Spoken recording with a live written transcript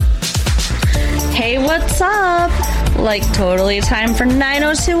Hey, what's up? Like, totally time for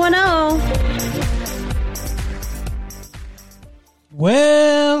 90210.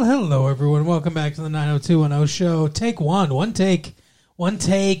 Well, hello, everyone. Welcome back to the 90210 show. Take one. One take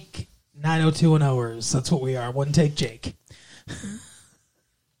 90210ers. That's what we are. One take Jake.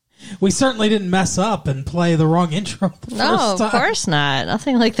 We certainly didn't mess up and play the wrong intro the first time. No, of course not.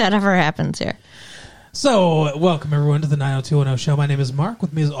 Nothing like that ever happens here. So, welcome everyone to the 90210 show. My name is Mark.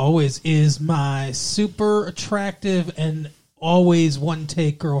 With me, as always, is my super attractive and always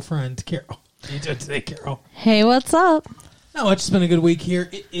one-take girlfriend, Carol. How you doing today, Carol? Hey, what's up? Not much. It's been a good week here.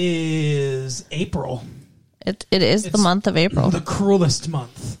 It is April. It is the month of April. The cruelest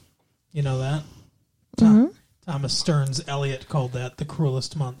month. You know that? Thomas Stearns Eliot called that the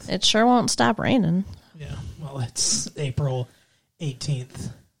cruelest month. It sure won't stop raining. Yeah. Well, it's April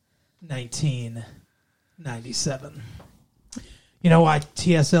 18th, 1997. You know why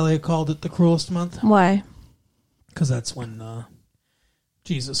T.S. Eliot called it the cruelest month? Why? Because that's when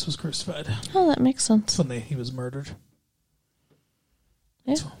Jesus was crucified. Oh, that makes sense. That's when he was murdered.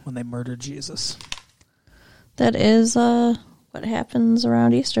 Yeah. That's when they murdered Jesus. That is what happens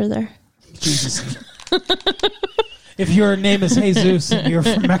around Easter there. Jesus. If your name is Jesus and you're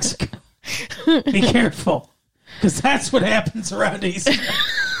from Mexico, be careful. Because that's what happens around Easter.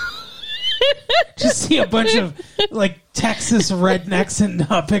 Just see a bunch of like Texas rednecks in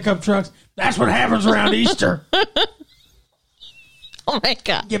pickup trucks. That's what happens around Easter. Oh my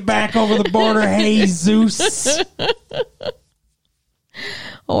God. Get back over the border, Jesus.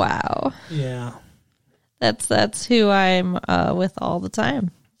 Wow. Yeah. That's who I'm with all the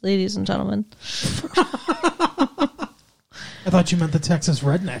time, ladies and gentlemen. I thought you meant the Texas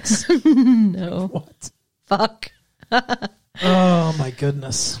rednecks. No. What? Fuck. Oh my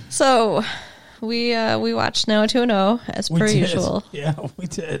goodness. So we watched 90210 as per usual. Yeah, we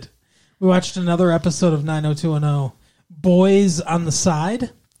did. We watched another episode of 90210. Boys on the Side.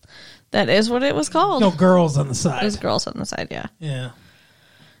 That is what it was called. No, Girls on the Side. It was Girls on the Side, yeah. Yeah.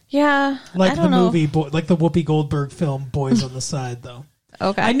 Yeah. Like I the don't know. movie, like the Whoopi Goldberg film, Boys on the Side, though.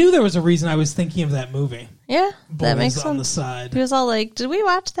 Okay. I knew there was a reason I was thinking of that movie. Yeah, Boys that makes on sense. the Side. He was all like, did we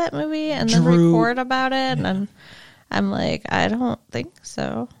watch that movie and then record about it? Yeah. And I'm like, I don't think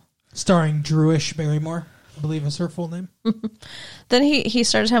so. Starring Drewish Barrymore, I believe is her full name. Then he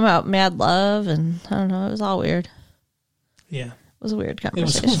started talking about Mad Love, and I don't know, it was all weird. Yeah. It was a weird It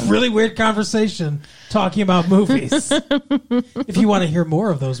conversation. was a really weird conversation talking about movies. If you want to hear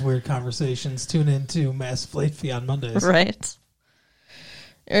more of those weird conversations, tune in to Mass Late Fee on Mondays. Right.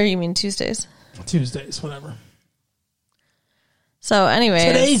 Or you mean Tuesdays? Tuesdays, whatever. So anyway.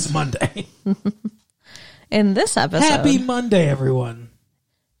 Today's Monday. In this episode. Happy Monday, everyone.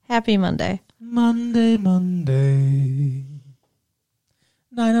 Happy Monday. Monday.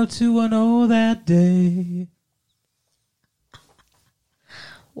 90210 that day.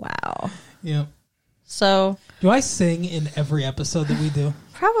 Wow. Yep. So. Do I sing in every episode that we do?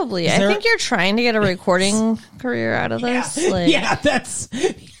 Probably. I think you're trying to get a recording career out of this. Yeah, Like, yeah,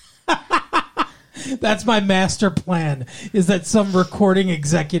 that's my master plan, is that some recording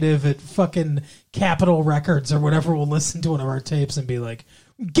executive at fucking Capitol Records or whatever will listen to one of our tapes and be like,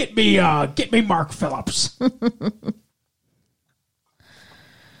 get me Mark Phillips. Or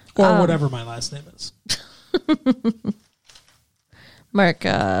whatever my last name is. Mark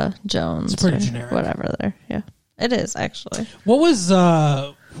Jones. It's pretty or generic. Whatever there. Yeah. It is, actually. What did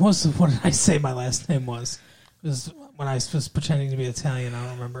I say my last name was? It was when I was pretending to be Italian. I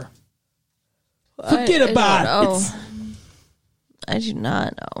don't remember. Forget about it. I do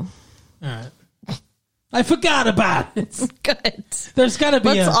not know. All right. I forgot about it. Good. There's got to be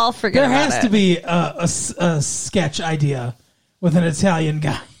Let's all forget There about has it. to be a sketch idea with an Italian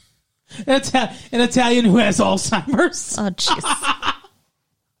guy. An Italian who has Alzheimer's. Oh, jeez.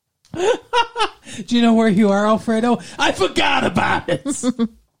 Do you know where you are, Alfredo? I forgot about it.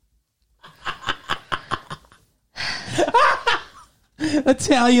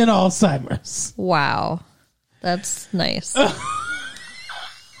 Italian Alzheimer's. Wow. That's nice. So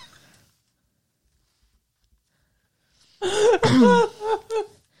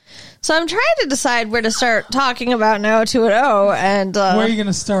I'm trying to decide where to start talking about 90210 and Where are you going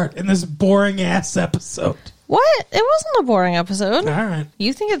to start in this boring ass episode? what? It wasn't a boring episode. All right.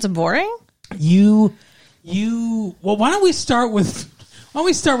 You think it's boring? Well, why don't we start with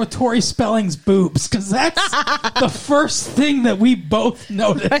Tori Spelling's boobs, because that's the first thing that we both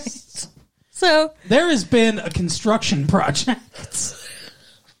noticed. Right. So there has been a construction project.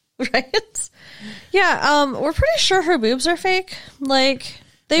 Right? Yeah, we're pretty sure her boobs are fake. Like,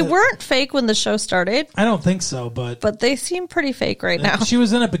 they weren't fake when the show started. I don't think so, but they seem pretty fake right now. She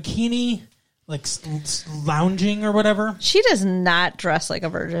was in a bikini, like lounging or whatever. She does not dress like a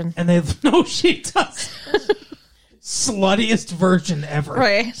virgin. And no, she does. Sluttiest version ever.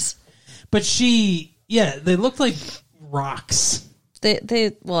 Right. But they looked like rocks.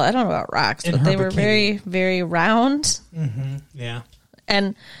 Well, I don't know about rocks, In but her they were bikini. very, very round. Mm-hmm. Yeah.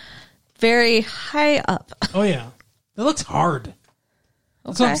 And very high up. Oh, yeah. They looked hard.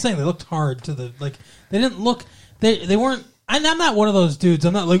 That's what I'm saying. They looked hard to the, like, they didn't look, they weren't, and I'm not one of those dudes.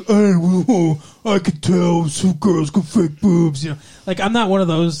 I'm not like, hey, I could tell some girls got fake boobs, you know. Like, I'm not one of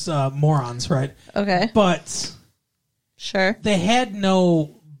those morons, right? Okay. But Sure. they had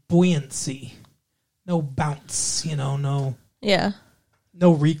no buoyancy, no bounce, you know, no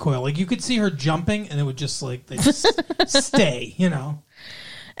recoil. Like, you could see her jumping, and it would just, like, they just stay, you know.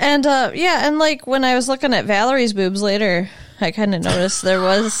 And, and, like, when I was looking at Valerie's boobs later, I kind of noticed there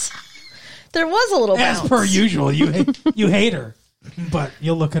was a little bounce. As per usual, you hate her, but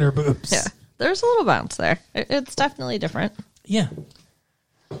you'll look at her boobs. Yeah, there's a little bounce there. It's definitely different. Yeah.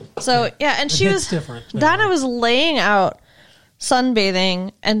 So, and she was different. Donna was laying out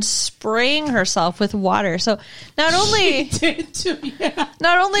sunbathing and spraying herself with water. So not only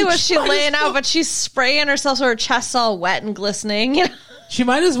was she laying out, but she's spraying herself so her chest's all wet and glistening. You know? She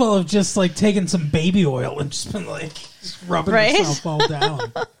might as well have just like taken some baby oil and just been like just rubbing herself all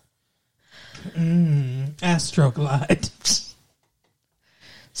down. Astroglide.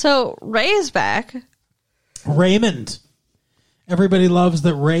 So Ray is back. Raymond. Everybody loves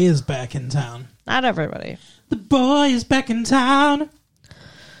that Ray is back in town. Not everybody. The boy is back in town.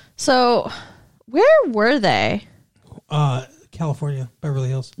 So where were they? California, Beverly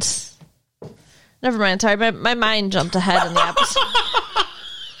Hills. Never mind. Sorry, my mind jumped ahead in the episode.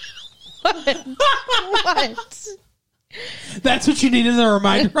 What? That's what you needed a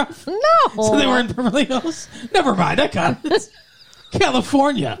reminder of? No. So they were in Beverly Hills? Never mind, I got it.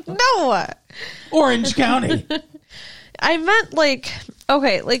 California. No. Orange County. I meant like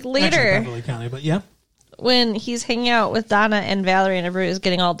later. Actually, Beverly County, but yeah. When he's hanging out with Donna and Valerie and everybody is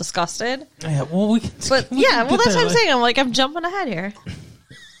getting all disgusted. Yeah, well, we can. But that's what I'm saying. I'm jumping ahead here.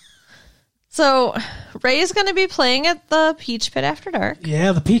 So Ray's going to be playing at the Peach Pit After Dark.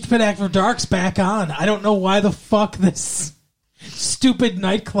 Yeah, the Peach Pit After Dark's back on. I don't know why the fuck this stupid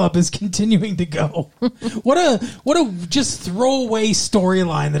nightclub is continuing to go. What a just throwaway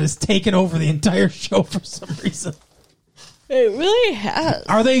storyline that has taken over the entire show for some reason. It really has.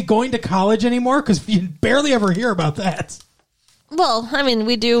 Are they going to college anymore? Because you barely ever hear about that. Well, I mean,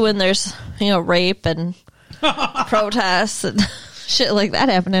 we do when there's, rape and protests and shit like that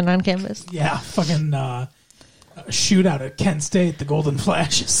happening on campus. Yeah, fucking shootout at Kent State, the Golden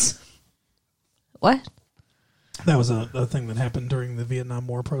Flashes. What? That was a thing that happened during the Vietnam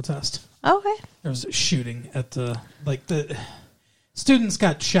War protest. Okay. There was a shooting at the students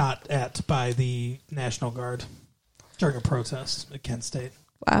got shot at by the National Guard during a protest at Kent State.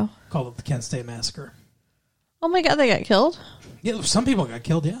 Wow. Called it the Kent State Massacre. Oh my God, they got killed? Yeah, some people got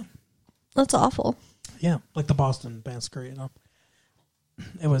killed, yeah. That's awful. Yeah, like the Boston Massacre,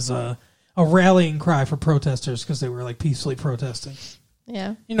 It was a rallying cry for protesters because they were like peacefully protesting.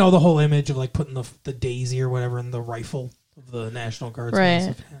 Yeah. The whole image of like putting the daisy or whatever in the rifle of the National Guard.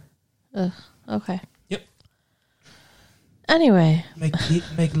 Right. Okay. Yep. Anyway.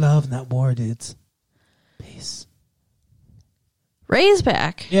 Make love, not war, dudes. Peace. Ray's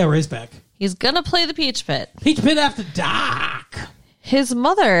back. Yeah, Ray's back. He's going to play the Peach Pit. Peach Pit After Dark. His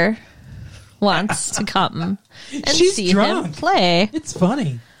mother wants to come and She's see drunk. him play. It's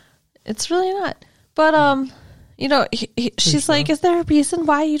funny. It's really not. But, she's like, is there a reason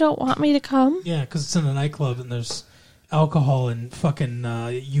why you don't want me to come? Yeah, because it's in a nightclub and there's alcohol and fucking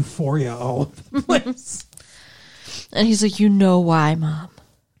euphoria all over the place. And he's like, you know why, Mom?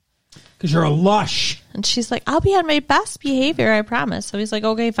 Because you're a lush. And she's like, I'll be on my best behavior, I promise. So he's like,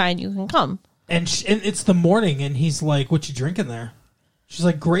 okay, fine, you can come. And it's the morning, and he's like, what you drinking there? She's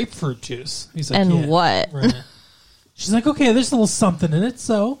like, grapefruit juice. He's like, and yeah. what? Right. She's like, okay, there's a little something in it,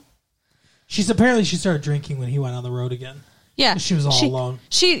 so. She started drinking when he went on the road again. Yeah. She was all alone.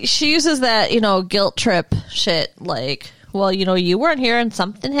 She uses that, guilt trip shit, like, well, you weren't here and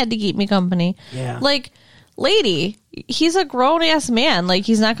something had to keep me company. Yeah. Like, lady, he's a grown-ass man. Like,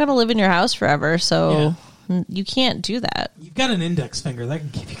 he's not going to live in your house forever, so you can't do that. You've got an index finger. That can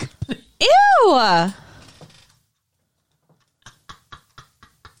keep you company. Ew!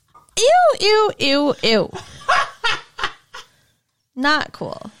 Ew, ew, ew, ew. Not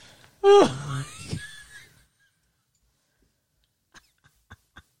cool. Oh, my God.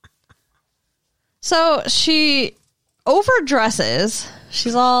 So she overdresses.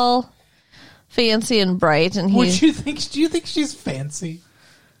 She's all fancy and bright, and What do you think? Do you think she's fancy?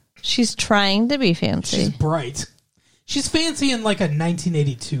 She's trying to be fancy. She's bright. She's fancy in like a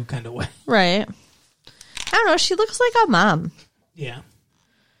 1982 kind of way. Right. I don't know. She looks like a mom. Yeah.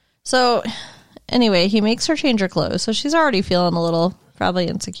 So, anyway, he makes her change her clothes. So she's already feeling a little probably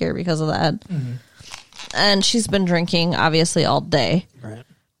insecure because of that. Mm-hmm. And she's been drinking, obviously, all day. Right.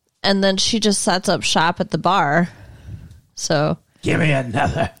 And then she just sets up shop at the bar. So. Give me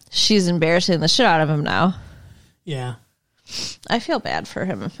another. She's embarrassing the shit out of him now. Yeah. I feel bad for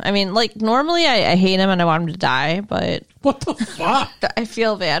him. I mean, like, normally I hate him and I want him to die, but... What the fuck? I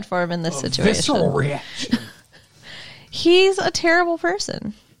feel bad for him in this situation. Visceral reaction. He's a terrible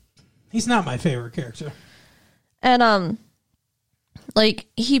person. He's not my favorite character. And, like,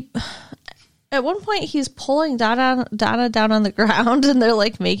 he... At one point, he's pulling Donna down on the ground, and they're,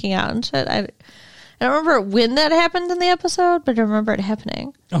 like, making out and shit. I don't remember when that happened in the episode, but I remember it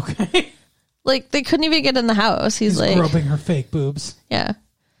happening. Okay. Like, they couldn't even get in the house. He's like... groping her fake boobs. Yeah.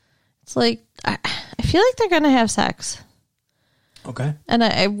 It's like, I feel like they're going to have sex. Okay. And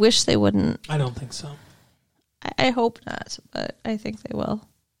I wish they wouldn't. I don't think so. I hope not, but I think they will.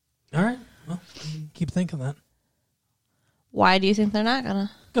 All right. Well, keep thinking that. Why do you think they're not going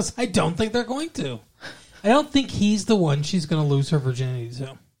to? Because I don't think they're going to. I don't think he's the one she's going to lose her virginity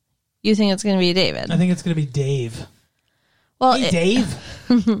to. You think it's going to be David? I think it's going to be Dave. Well, hey,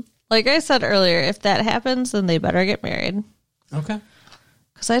 Dave. Like I said earlier, if that happens, then they better get married. Okay.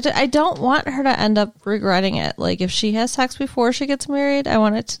 Because I don't want her to end up regretting it. Like, if she has sex before she gets married, I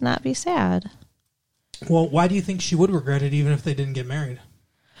want it to not be sad. Well, why do you think she would regret it even if they didn't get married?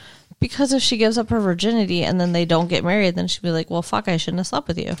 Because if she gives up her virginity and then they don't get married, then she'd be like, well, fuck, I shouldn't have slept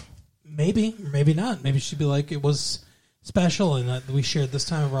with you. Maybe. Or maybe not. Maybe she'd be like, it was special and that we shared this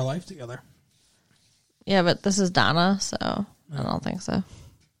time of our life together. Yeah, but this is Donna, so I don't think so.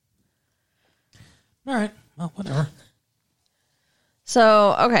 All right. Well, whatever.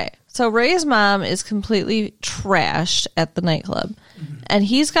 So, okay. So Ray's mom is completely trashed at the nightclub. Mm-hmm. And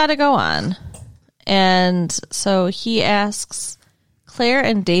he's got to go on. And so he asks Claire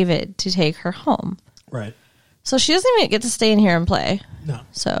and David to take her home. Right. So she doesn't even get to stay in here and play. No.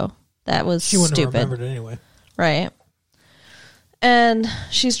 So that was she wouldn't stupid. have remembered it anyway. Right. And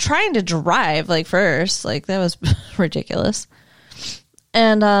she's trying to drive, like, first. Like, that was ridiculous.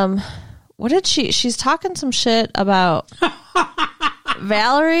 And, what did she's talking some shit about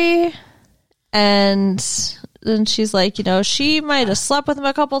Valerie, and then she's like, you know, she might have slept with him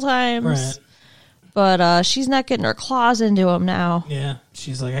a couple times, right. But she's not getting her claws into him now. Yeah,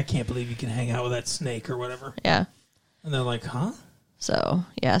 she's like, I can't believe you can hang out with that snake or whatever. Yeah. And they're like, huh? So,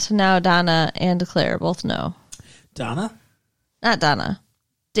 yeah, so now Donna and Claire both know. Donna? Not Donna.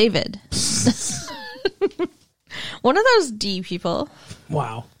 David. One of those D people.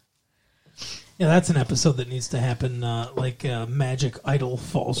 Wow. Yeah, that's an episode that needs to happen. Like magic idol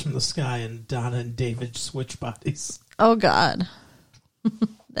falls from the sky and Donna and David switch bodies. Oh, God.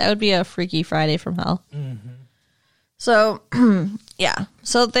 That would be a Freaky Friday from hell. Mm-hmm. So, yeah.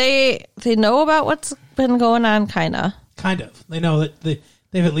 So they know about what's been going on, kind of. Kind of. They know that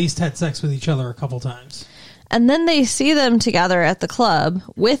they've at least had sex with each other a couple times. And then they see them together at the club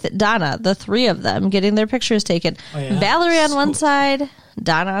with Donna, the three of them, getting their pictures taken. Oh, yeah. Valerie on one side,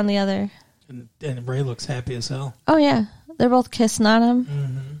 Donna on the other. And Ray looks happy as hell. Oh, yeah. They're both kissing on him.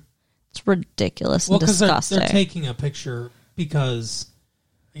 Mm-hmm. It's ridiculous and disgusting. They're taking a picture because,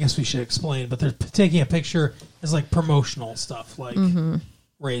 I guess we should explain, but they're taking a picture as like promotional stuff, like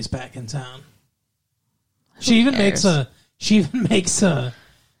Ray's back in town. She even makes a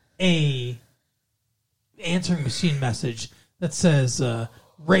answering machine message that says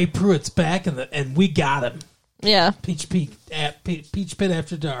Ray Pruitt's back and we got him. Yeah. Peach Pit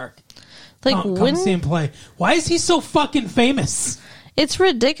After Dark. Like, come see him play. Why is he so fucking famous? It's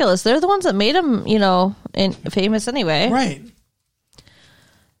ridiculous. They're the ones that made him, you know, famous anyway. Right.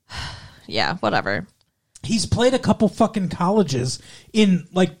 Yeah, whatever. He's played a couple fucking colleges in,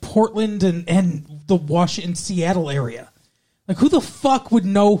 like, Portland and the Washington, Seattle area. Like, who the fuck would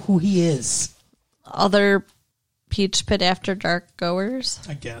know who he is? Other Peach Pit After Dark goers?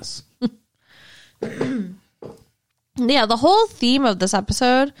 I guess. Yeah, the whole theme of this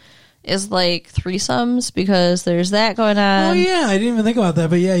episode is like threesomes because there's that going on. Oh, yeah, I didn't even think about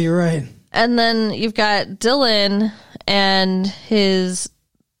that, but yeah, you're right. And then you've got Dylan and his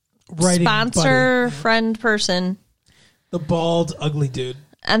sponsor, friend person. The bald, ugly dude.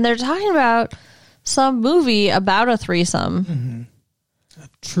 And they're talking about some movie about a threesome. Mm-hmm. A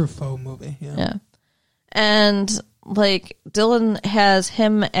Truffaut movie, yeah. Yeah. And, like, Dylan has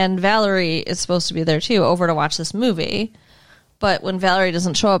him and Valerie is supposed to be there, too, over to watch this movie. But when Valerie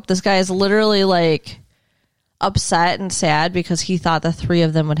doesn't show up, this guy is literally, like, upset and sad because he thought the three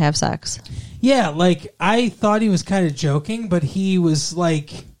of them would have sex. Yeah, like, I thought he was kind of joking, but he was,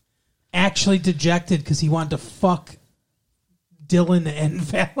 like, actually dejected because he wanted to fuck Dylan and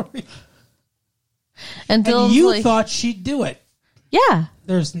Valerie. And you thought she'd do it. Yeah.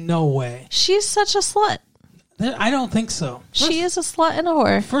 There's no way. She's such a slut. I don't think so. She is a slut and a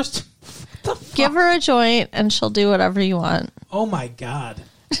whore. First, what the fuck? Give her a joint and she'll do whatever you want. Oh, my God.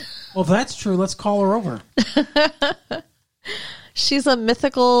 Well, if that's true, let's call her over. She's a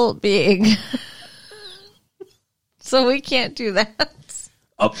mythical being. So we can't do that.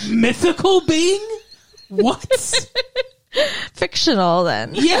 A mythical being? What? Fictional,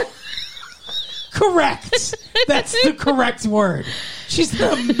 then. Yeah. Correct. That's the correct word. She's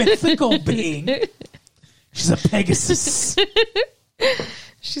a mythical being. She's a Pegasus.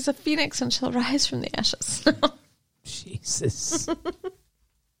 She's a phoenix and she'll rise from the ashes. Jesus.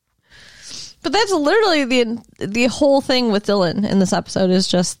 But that's literally the whole thing with Dylan in this episode is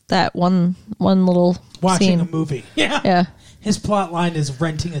just that one little Watching scene. a movie. Yeah. Yeah. His plot line is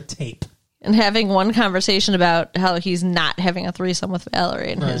renting a tape. And having one conversation about how he's not having a threesome with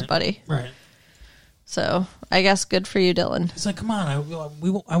Valerie and his buddy. Right. So I guess good for you, Dylan. He's like, come on,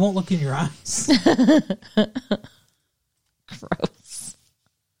 I won't look in your eyes. Gross.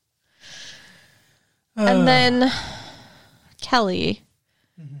 And then Kelly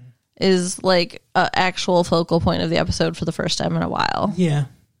is like an actual focal point of the episode for the first time in a while. Yeah.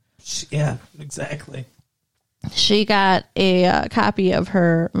 Yeah, exactly. She got a copy of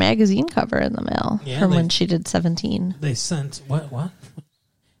her magazine cover in the mail from when she did 17. They sent, what?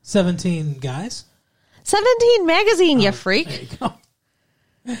 17 guys? 17 magazine, you freak. There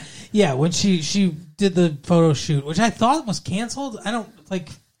you go. Yeah, when she did the photo shoot, which I thought was canceled. I don't, like...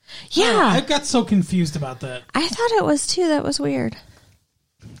 Yeah. I got so confused about that. I thought it was too. That was weird.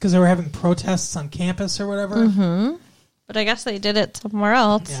 Because they were having protests on campus or whatever. Mm-hmm. But I guess they did it somewhere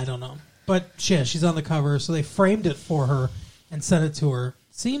else. Yeah, I don't know. But yeah, she's on the cover, so they framed it for her and sent it to her.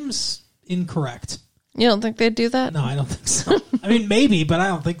 Seems incorrect. You don't think they'd do that? No, I don't think so. I mean, maybe, but I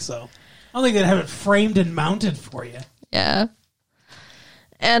don't think so. I don't think they'd have it framed and mounted for you. Yeah.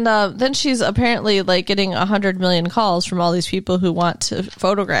 And then she's apparently like getting 100 million calls from all these people who want to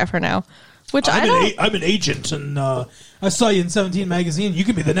photograph her now. Which I'm an agent, and I saw you in 17 magazine. You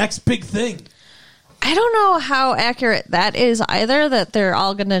could be the next big thing. I don't know how accurate that is either, that they're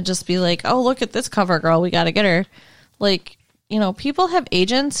all going to just be like, oh, look at this cover girl. We got to get her. Like, you know, people have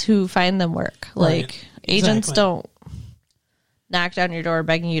agents who find them work. Right. Like, agents don't knock down your door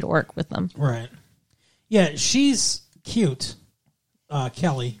begging you to work with them. Right. Yeah, she's cute,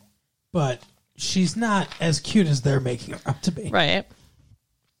 Kelly, but she's not as cute as they're making her out to be. Right.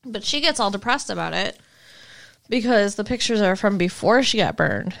 But she gets all depressed about it because the pictures are from before she got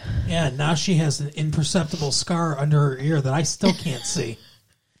burned. Yeah, now she has an imperceptible scar under her ear that I still can't see.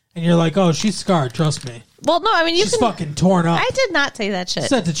 And you're like, oh, she's scarred, trust me. Well, no, I mean, she's fucking torn up. I did not say that shit. I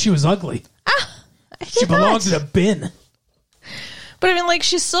said that she was ugly. She belongs in a bin. But I mean, like,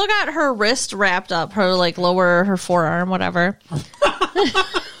 she's still got her wrist wrapped up, her, like, her forearm, whatever.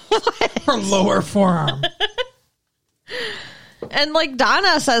 Her lower forearm. And, like,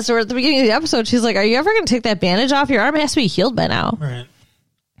 Donna says to her at the beginning of the episode, she's like, are you ever going to take that bandage off? Your arm has to be healed by now. Right.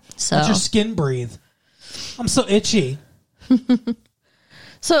 So. Let your skin breathe. I'm so itchy.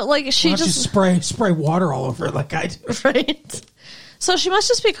 So, like, she just... spray water all over it like I do. Right. So she must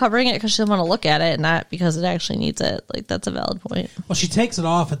just be covering it because she doesn't want to look at it, not because it actually needs it. Like, that's a valid point. Well, she takes it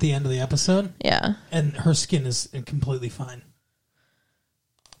off at the end of the episode. Yeah. And her skin is completely fine.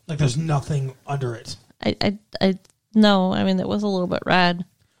 Like, there's nothing under it. I no, I mean, it was a little bit red.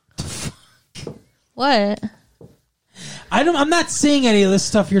 What? I'm not seeing any of this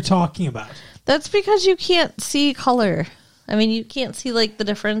stuff you're talking about. That's because you can't see color. I mean, you can't see, like, the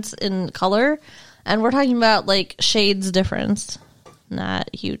difference in color. And we're talking about, like, shades difference.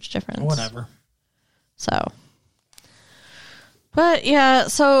 Not huge difference. Whatever. So. But, yeah,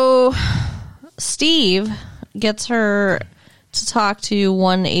 so Steve gets her to talk to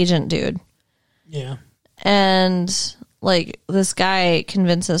one agent dude. Yeah. And, like, this guy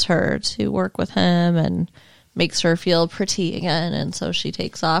convinces her to work with him and makes her feel pretty again. And so she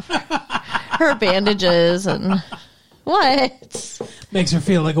takes off her bandages and... What? Makes her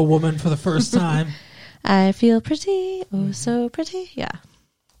feel like a woman for the first time. I feel pretty. Oh, so pretty. Yeah.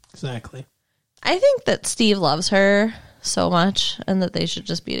 Exactly. I think that Steve loves her so much and that they should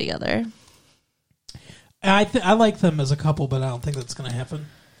just be together. I like them as a couple, but I don't think that's going to happen.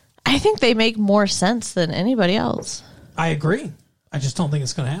 I think they make more sense than anybody else. I agree. I just don't think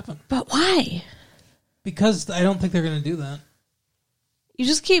it's going to happen. But why? Because I don't think they're going to do that. You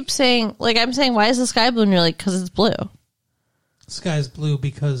just keep saying, like, I'm saying, why is the sky blue? And you're like, because it's blue. Sky's blue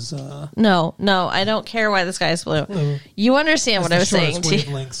because... No, I don't care why the sky's blue. Blue. You understand what I was saying.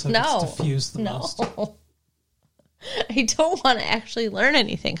 Wavelength, so No. it's diffused the most. I don't want to actually learn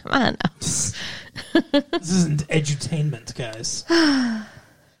anything. Come on now. This isn't edutainment, guys. I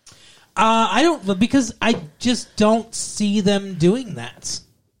don't... Because I just don't see them doing that.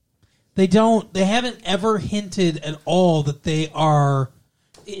 They haven't ever hinted at all that they are...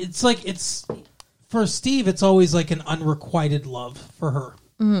 It's like, it's... For Steve, it's always like an unrequited love for her.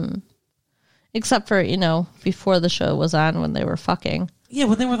 Mm. Except for, before the show was on when they were fucking. Yeah,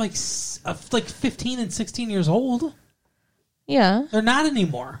 when they were like 15 and 16 years old. Yeah. They're not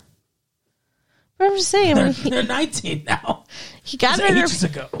anymore. But I'm just saying. They're 19 now. He got it in ages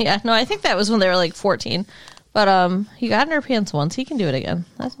ago. Yeah, no, I think that was when they were like 14. But he got in her pants once. He can do it again.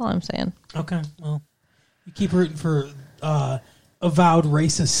 That's all I'm saying. Okay, well, you keep rooting for avowed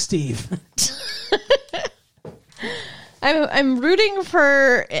racist Steve. I'm rooting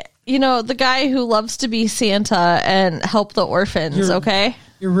for the guy who loves to be Santa and help the orphans. Okay,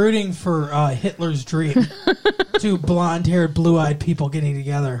 you're rooting for Hitler's dream, two blonde-haired, blue-eyed people getting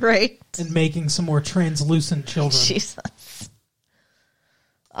together, right, and making some more translucent children. Jesus,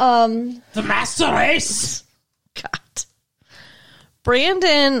 the master race. God.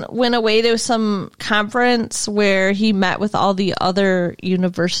 Brandon went away to some conference where he met with all the other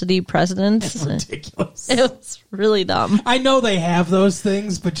university presidents. That's ridiculous. It was really dumb. I know they have those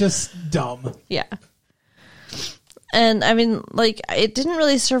things, but just dumb. Yeah. And, I mean, like, it didn't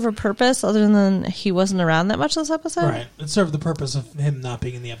really serve a purpose other than he wasn't around that much this episode. Right. It served the purpose of him not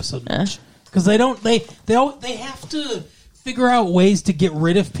being in the episode much. Because they have to figure out ways to get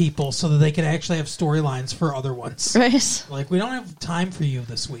rid of people so that they can actually have storylines for other ones. Right. Like, we don't have time for you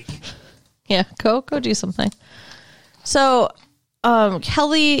this week. Yeah, go do something. So,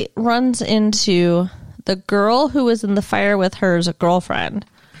 Kelly runs into the girl who was in the fire with her girlfriend.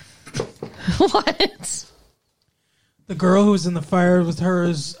 What? The girl who was in the fire with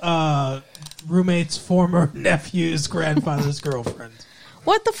hers roommate's former nephew's grandfather's girlfriend.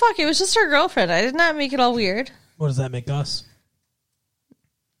 What the fuck? It was just her girlfriend. I did not make it all weird. What does that make us?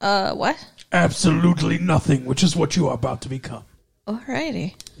 What? Absolutely nothing, which is what you are about to become.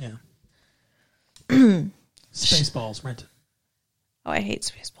 Alrighty. Yeah. Spaceballs, rented. Oh, I hate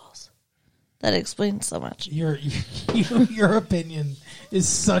Spaceballs. That explains so much. Your opinion is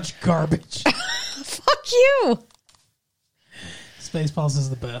such garbage. Fuck you. Spaceballs is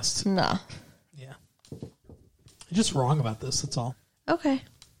the best. No. Yeah. You're just wrong about this, that's all. Okay.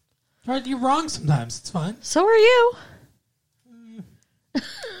 All right, you're wrong sometimes. It's fine. So are you.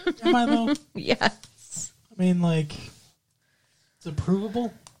 Am I, though? Yes. I mean, like, is it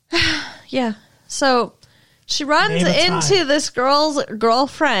provable? Yeah. So she runs into this girl's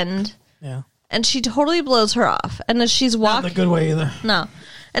girlfriend. Yeah. And she totally blows her off. And as she's walking... Not in a good way, either. No.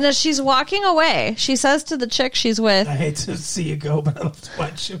 And as she's walking away, she says to the chick she's with... I hate to see you go, but I love to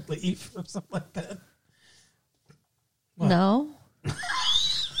watch you leave or something like that. What? No.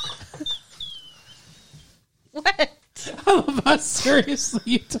 What? I love how seriously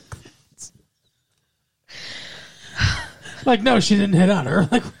you took that. Like, no, she didn't hit on her.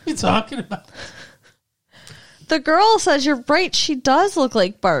 Like, what are you talking about? The girl says, you're right, she does look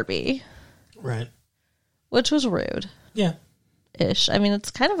like Barbie. Right. Which was rude. Yeah. Ish. I mean,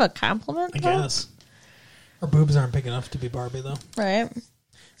 it's kind of a compliment, I guess. Her boobs aren't big enough to be Barbie, though. Right.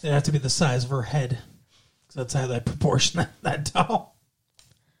 They have to be the size of her head. Because that's how they proportion that doll.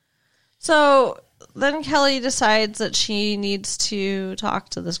 So then Kelly decides that she needs to talk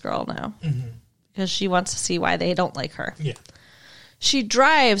to this girl now. Mm-hmm. Because she wants to see why they don't like her. Yeah. She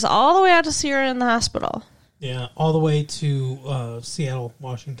drives all the way out to see her in the hospital. Yeah, all the way to Seattle,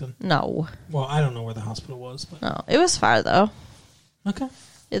 Washington. No. Well, I don't know where the hospital was. But No, it was far, though. Okay.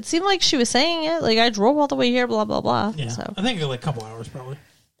 It seemed like she was saying it. Like, I drove all the way here, blah, blah, blah. Yeah, so. I think like a couple hours, probably.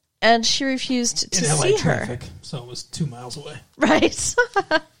 And she refused to in LA see traffic, her. So it was 2 miles away. Right.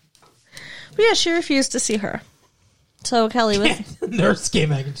 But yeah, she refused to see her. So Kelly was... The nurse came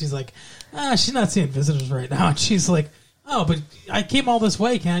back and she's like, she's not seeing visitors right now. And she's like, oh, but I came all this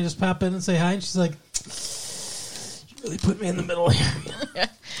way. Can I just pop in and say hi? And she's like... really put me in the middle here.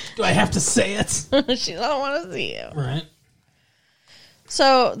 Do I have to say it? She don't want to see you. Right.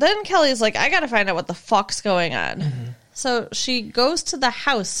 So then Kelly's like, I got to find out what the fuck's going on. Mm-hmm. So she goes to the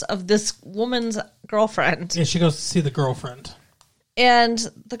house of this woman's girlfriend. Yeah, she goes to see the girlfriend. And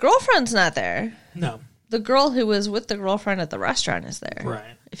the girlfriend's not there. No. The girl who was with the girlfriend at the restaurant is there.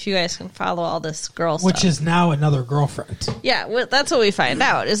 Right. If you guys can follow all this girl stuff. Which is now another girlfriend. Yeah, well, that's what we find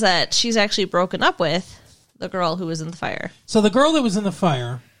out, is that she's actually broken up with the girl who was in the fire. So the girl that was in the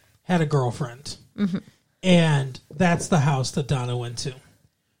fire had a girlfriend. Mm-hmm. And that's the house that Donna went to.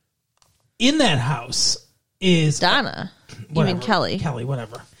 In that house is... Donna? You mean Kelly? Kelly,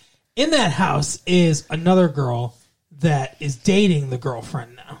 whatever. In that house is another girl that is dating the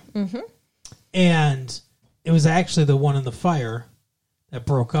girlfriend now. Mm-hmm. And it was actually the one in the fire that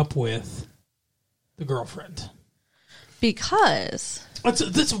broke up with the girlfriend. Because...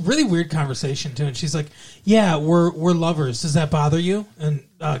 That's a really weird conversation, too. And she's like, yeah, we're lovers. Does that bother you? And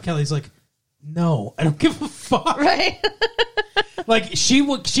Kelly's like, no, I don't give a fuck. Right? Like,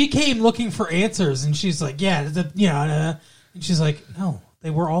 she came looking for answers, and she's like, yeah, and she's like, no, they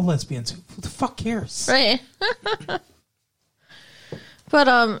were all lesbians. Who the fuck cares? Right.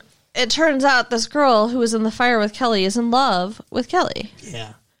 But it turns out this girl who was in the fire with Kelly is in love with Kelly.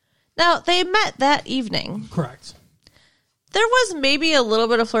 Yeah. Now, they met that evening. Correct. There was maybe a little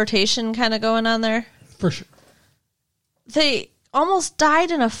bit of flirtation kind of going on there. For sure. They almost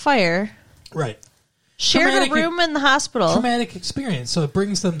died in a fire. Right. Shared a room in the hospital. Traumatic experience, so it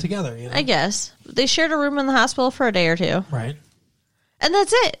brings them together, you know? I guess. They shared a room in the hospital for a day or two. Right. And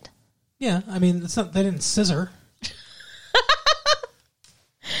that's it. Yeah, I mean, they didn't scissor.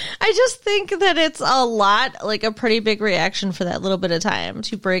 I just think that it's a lot, like a pretty big reaction for that little bit of time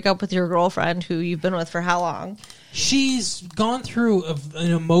to break up with your girlfriend who you've been with for how long? She's gone through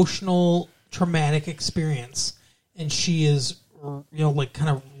an emotional, traumatic experience, and she is, like kind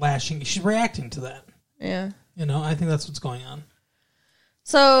of lashing. She's reacting to that. Yeah. I think that's what's going on.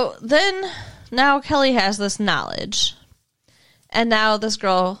 So then, now Kelly has this knowledge, and now this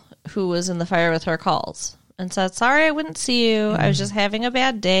girl who was in the fire with her calls and said, sorry I wouldn't see you. I was just having a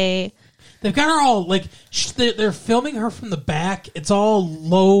bad day. They've got her all, like, they're filming her from the back. It's all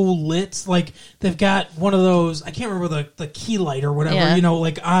low lit. Like, they've got one of those, I can't remember the key light or whatever,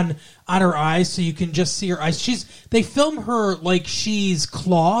 like on her eyes so you can just see her eyes. They film her like she's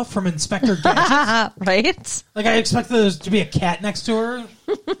Claw from Inspector Gadget. Right? Like, I expected there to be a cat next to her.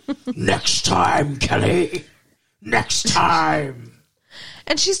 Next time, Kelly. Next time.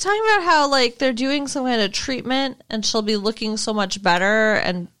 And she's talking about how, like, they're doing some kind of treatment and she'll be looking so much better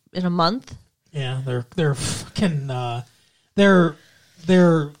and in a month. Yeah, they're fucking they're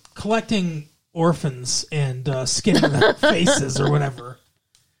collecting orphans and skinning their faces or whatever,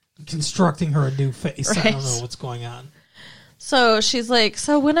 constructing her a new face. Right. I don't know what's going on. So she's like,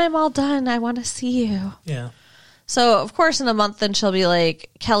 so when I'm all done, I want to see you. Yeah. So of course in a month then she'll be like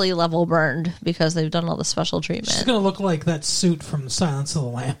Kelly level burned because they've done all the special treatment. She's gonna look like that suit from Silence of the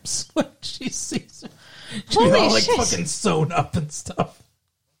Lambs when she sees her. She'll Holy be all like shit. fucking sewn up and stuff.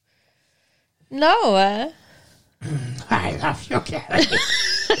 No. I love you, Kelly.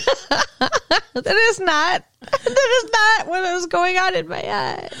 That is not what was going on in my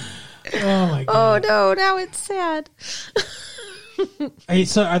head. Oh my god. Oh no, now it's sad.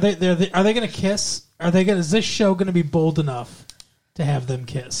 Are they gonna kiss? Is this show gonna be bold enough to have them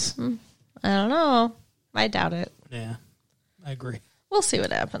kiss? I don't know. I doubt it. Yeah. I agree. We'll see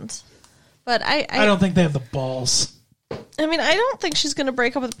what happens. But I don't think they have the balls. I mean, I don't think she's gonna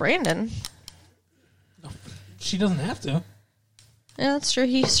break up with Brandon. She doesn't have to. Yeah, that's true.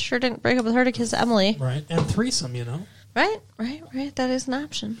 He sure didn't break up with her to kiss Emily. Right. And threesome, Right. That is an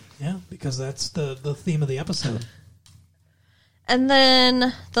option. Yeah, because that's the theme of the episode. And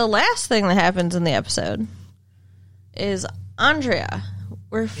then the last thing that happens in the episode is Andrea.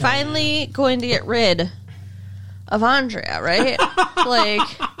 We're finally going to get rid of Andrea, right? Like,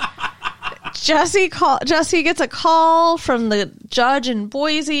 Jesse gets a call from the judge in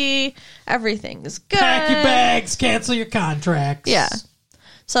Boise. Everything's good. Pack your bags, cancel your contracts. Yeah.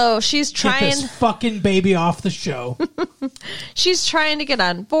 So she's trying... Get this fucking baby off the show. She's trying to get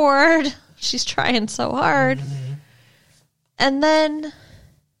on board. She's trying so hard. Mm-hmm. And then...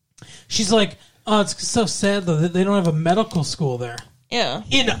 She's like, oh, it's so sad, though, that they don't have a medical school there. Yeah.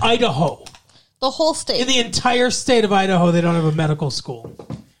 In Idaho. The whole state. In the entire state of Idaho, they don't have a medical school.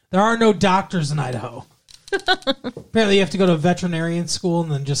 There are no doctors in Idaho. Apparently, you have to go to a veterinarian school and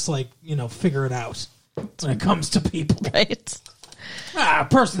then just, figure it out when it comes to people. Right. A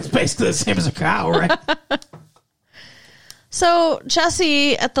person's basically the same as a cow, right? So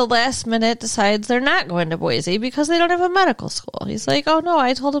Jesse, at the last minute, decides they're not going to Boise because they don't have a medical school. He's like, oh, no,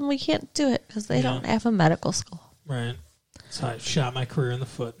 I told them we can't do it because they don't have a medical school. Right. So I shot my career in the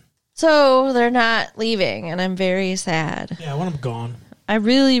foot. So they're not leaving, and I'm very sad. Yeah, I want them gone. I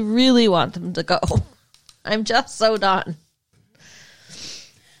really, really want them to go. I'm just so done.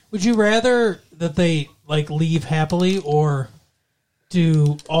 Would you rather that they, leave happily, or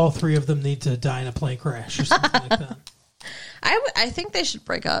do all three of them need to die in a plane crash or something like that? I think they should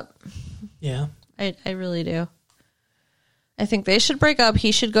break up. Yeah. I really do. I think they should break up.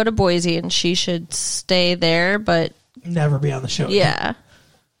 He should go to Boise and she should stay there, but never be on the show. Yeah,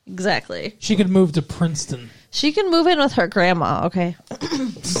 exactly. She could move to Princeton. She can move in with her grandma, okay?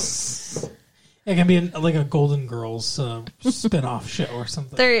 It can be like a Golden Girls spin-off show or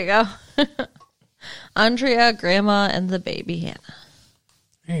something. There you go. Andrea, grandma, and the baby Hannah.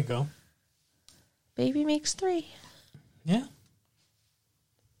 There you go. Baby makes 3. Yeah.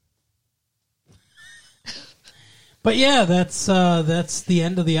 But yeah, that's the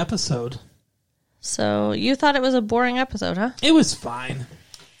end of the episode. So you thought it was a boring episode, huh? It was fine.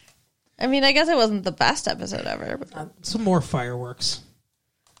 I mean, I guess it wasn't the best episode ever. But... some more fireworks.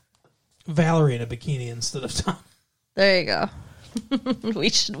 Valerie in a bikini instead of Tom. There you go. we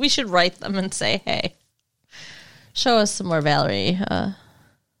should write them and say, hey, show us some more Valerie. Well,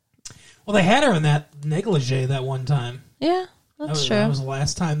 they had her in that negligee that one time. Yeah, that's true. That was the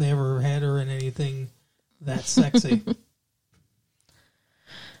last time they ever had her in anything that sexy.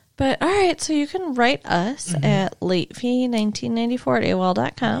 But, all right, so you can write us at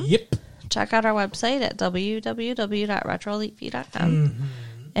latefee1994@AOL.com. Yep. Check out our website at www.retrolatefee.com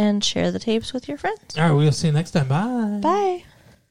and share the tapes with your friends. All right, we'll see you next time. Bye. Bye.